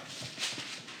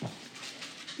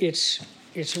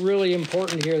 It's really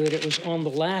important here that it was on the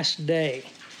last day.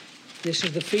 This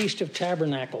is the Feast of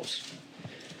Tabernacles.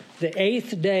 The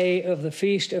 8th day of the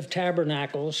Feast of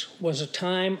Tabernacles was a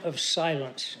time of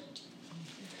silence.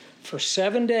 For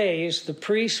 7 days, the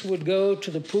priests would go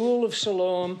to the pool of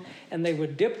Siloam, and they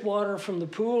would dip water from the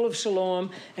pool of Siloam,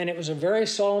 and it was a very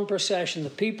solemn procession. The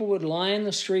people would lie in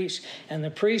the streets, and the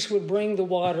priests would bring the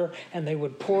water, and they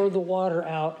would pour the water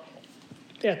out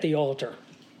at the altar.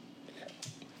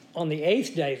 On the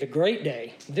 8th day, the great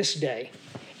day, this day,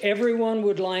 everyone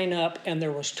would line up, and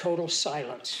there was total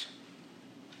silence.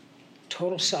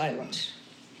 Total silence.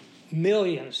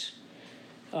 Millions.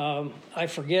 I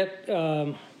forget...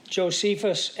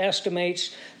 Josephus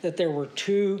estimates that there were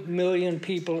 2 million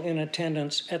people in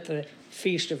attendance at the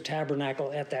Feast of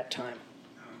Tabernacle at that time.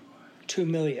 2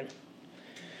 million.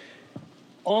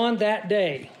 On that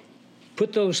day,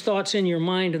 put those thoughts in your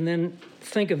mind and then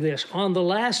think of this. On the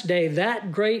last day,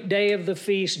 that great day of the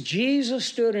feast, Jesus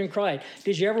stood and cried.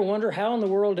 Did you ever wonder how in the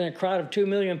world, in a crowd of 2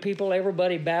 million people,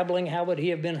 everybody babbling, how would he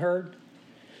have been heard?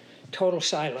 Total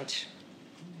silence.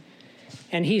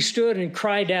 And he stood and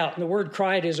cried out. And the word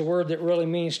cried is a word that really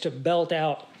means to belt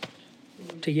out,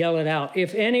 to yell it out.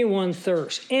 If anyone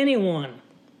thirsts, anyone,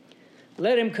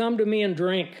 let him come to me and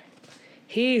drink.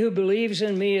 He who believes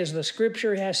in me, as the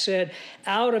scripture has said,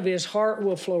 out of his heart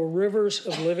will flow rivers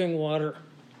of living water.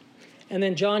 And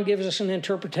then John gives us an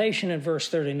interpretation in verse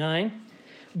 39.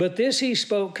 But this he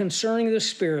spoke concerning the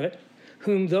Spirit,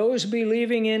 whom those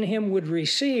believing in him would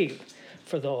receive.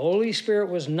 For the Holy Spirit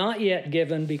was not yet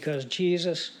given because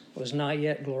Jesus was not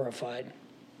yet glorified.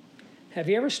 Have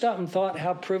you ever stopped and thought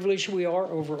how privileged we are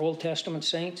over Old Testament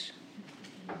saints?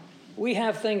 We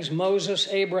have things Moses,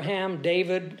 Abraham,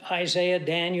 David, Isaiah,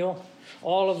 Daniel,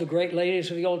 all of the great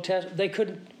ladies of the Old Testament, they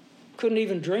couldn't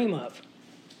even dream of.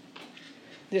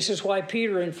 This is why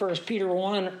Peter in 1 Peter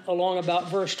 1, along about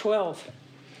verse 12,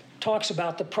 talks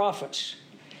about the prophets.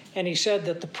 And he said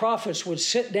that the prophets would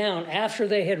sit down after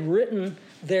they had written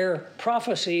their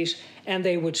prophecies and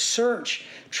they would search,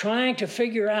 trying to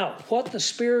figure out what the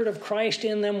Spirit of Christ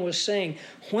in them was saying.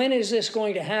 When is this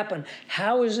going to happen?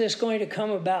 How is this going to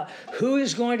come about? Who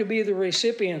is going to be the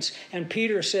recipients? And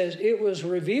Peter says it was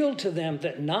revealed to them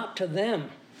that not to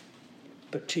them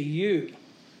but to you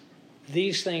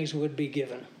these things would be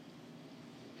given.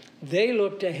 They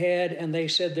looked ahead and they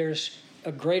said there's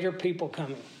a greater people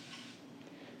coming.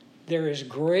 There is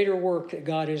greater work that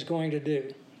God is going to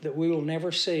do that we will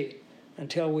never see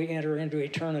until we enter into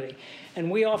eternity. And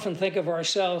we often think of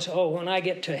ourselves, oh, when I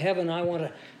get to heaven, I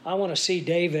want to see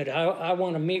David. I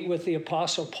want to meet with the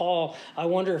Apostle Paul. I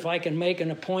wonder if I can make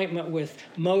an appointment with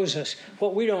Moses.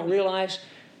 What we don't realize,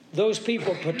 those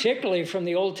people, particularly from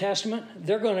the Old Testament,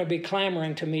 they're going to be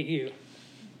clamoring to meet you.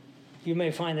 You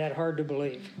may find that hard to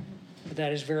believe, but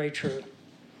that is very true.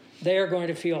 They are going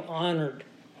to feel honored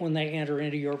when they enter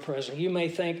into your presence. You may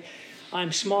think,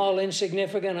 I'm small,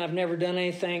 insignificant, I've never done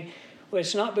anything. Well,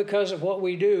 it's not because of what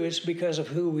we do, it's because of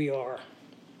who we are.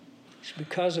 It's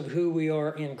because of who we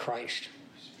are in Christ.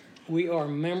 We are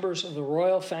members of the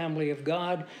royal family of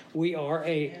God. We are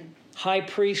a high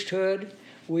priesthood.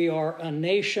 We are a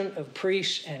nation of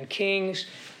priests and kings.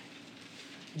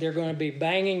 They're going to be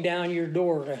banging down your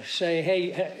door to say,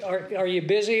 hey, are you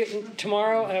busy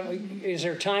tomorrow? Is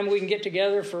there time we can get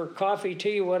together for coffee,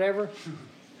 tea, whatever?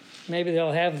 Maybe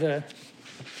they'll have the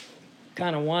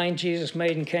kind of wine Jesus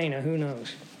made in Cana. Who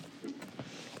knows?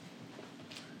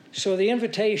 So the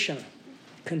invitation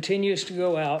continues to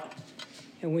go out,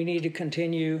 and we need to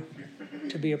continue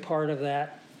to be a part of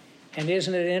that. And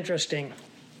isn't it interesting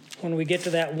when we get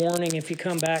to that warning, if you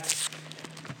come back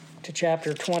to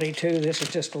chapter 22, this is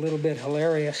just a little bit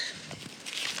hilarious.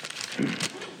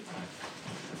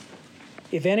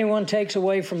 If anyone takes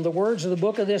away from the words of the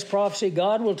book of this prophecy,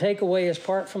 God will take away his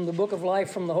part from the book of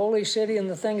life, from the holy city and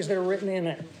the things that are written in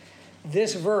it.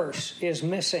 This verse is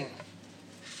missing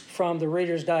from the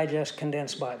Reader's Digest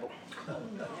Condensed Bible.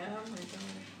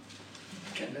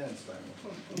 Condensed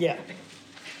Bible. Yeah.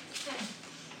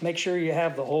 Make sure you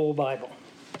have the whole Bible.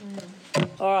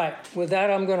 All right, with that,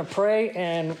 I'm going to pray,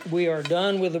 and we are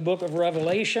done with the book of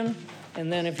Revelation.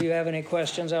 And then if you have any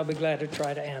questions, I'll be glad to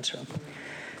try to answer them.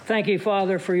 Thank you,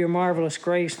 Father, for your marvelous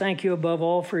grace. Thank you above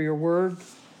all for your word.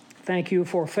 Thank you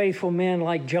for faithful men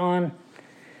like John,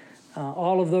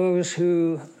 all of those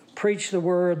who preach the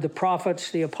word, the prophets,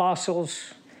 the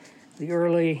apostles, the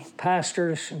early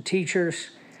pastors and teachers.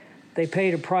 They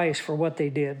paid a price for what they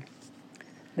did.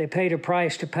 They paid a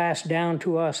price to pass down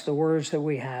to us the words that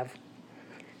we have.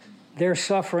 Their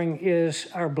suffering is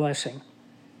our blessing.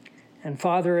 And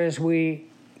Father, as we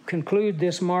conclude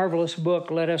this marvelous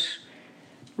book, let us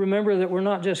remember that we're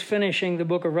not just finishing the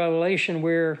book of Revelation,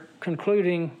 we're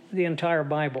concluding the entire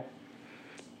Bible.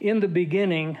 In the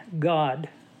beginning, God,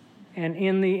 and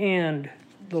in the end,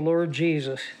 the Lord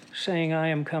Jesus, saying, I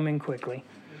am coming quickly.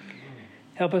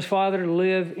 Help us, Father, to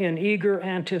live in eager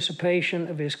anticipation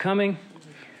of his coming,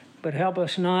 but help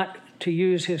us not to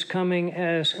use his coming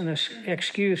as an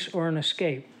excuse or an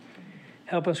escape.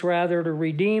 Help us rather to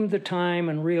redeem the time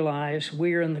and realize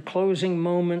we are in the closing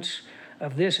moments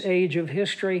of this age of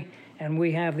history, and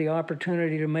we have the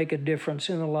opportunity to make a difference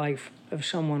in the life of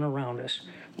someone around us.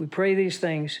 We pray these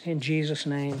things in Jesus'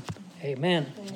 name. Amen.